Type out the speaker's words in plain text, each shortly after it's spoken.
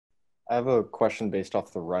I have a question based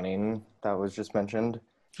off the running that was just mentioned.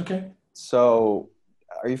 Okay. So,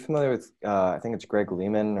 are you familiar with, I think it's Greg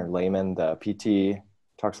Lehman, the PT,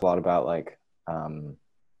 talks a lot about like, um,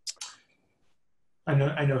 I know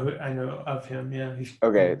of him. Yeah.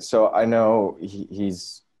 okay, so I know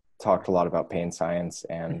he's talked a lot about pain science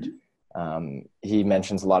and Mhm. he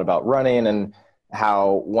mentions a lot about running and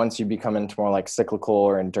how once you become into more like cyclical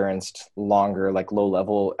or endurance, longer, like low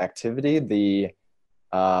level activity, the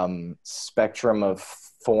spectrum of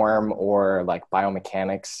form or like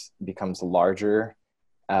biomechanics becomes larger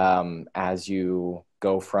as you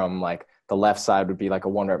go from like the left side would be like a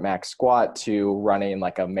 1 rep max squat to running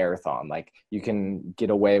like a marathon. Like you can get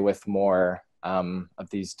away with more of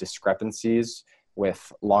these discrepancies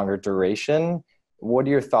with longer duration. What are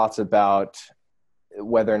your thoughts about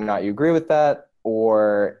whether or not you agree with that,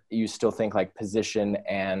 or you still think like position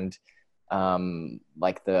and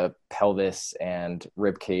like the pelvis and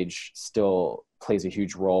rib cage still plays a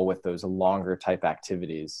huge role with those longer type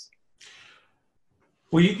activities?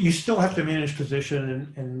 Well, you still have to manage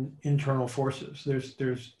position and internal forces.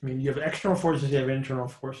 I mean, you have external forces, you have internal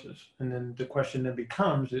forces. And then the question then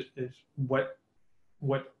becomes is what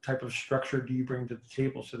type of structure do you bring to the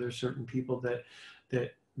table? So there's certain people that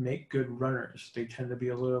make good runners. They tend to be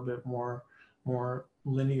a little bit more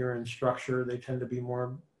linear in structure. They tend to be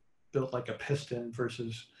more built like a piston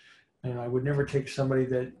versus, I would never take somebody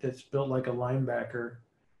that's built like a linebacker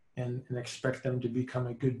and expect them to become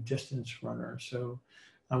a good distance runner. So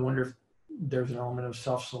I wonder if there's an element of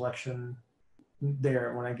self-selection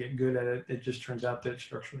there. When I get good at it, it just turns out that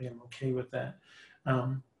structurally I'm okay with that.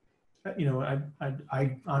 Um,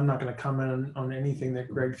 I'm not going to comment on anything that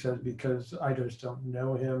Greg says because I just don't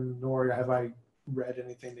know him, nor have I read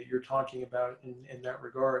anything that you're talking about in that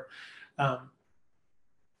regard. Um,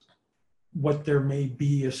 what there may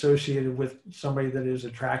be associated with somebody that is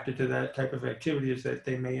attracted to that type of activity is that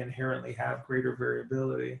they may inherently have greater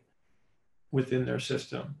variability within their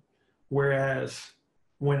system. Whereas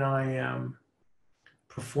when I am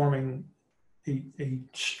performing a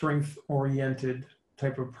strength oriented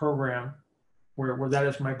type of program where that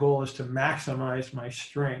is my goal is to maximize my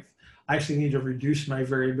strength, I actually need to reduce my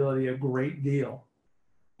variability a great deal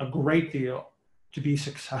to be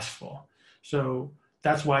successful. So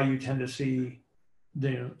that's why you tend to see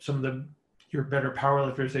some of your better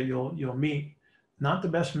powerlifters that you'll meet, not the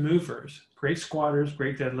best movers, great squatters,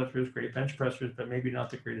 great deadlifters, great bench pressers, but maybe not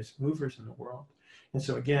the greatest movers in the world. And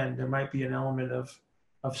so again, there might be an element of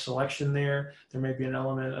selection there. There may be an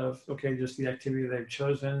element of, okay, just the activity that I've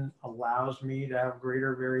chosen allows me to have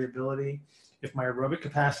greater variability. If my aerobic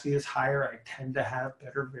capacity is higher, I tend to have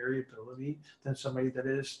better variability than somebody that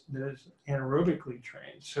is anaerobically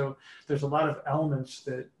trained. So there's a lot of elements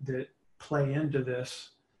that play into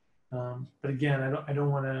this. But again, I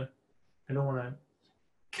don't want to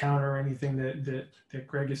counter anything that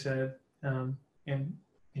Greg has said. And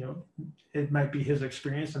it might be his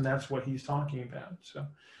experience, and that's what he's talking about. So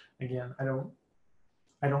again, I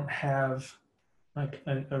don't have like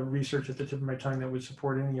a research at the tip of my tongue that would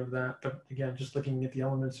support any of that. But again, just looking at the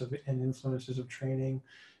elements of and influences of training,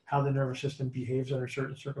 how the nervous system behaves under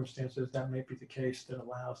certain circumstances, that may be the case that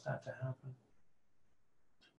allows that to happen.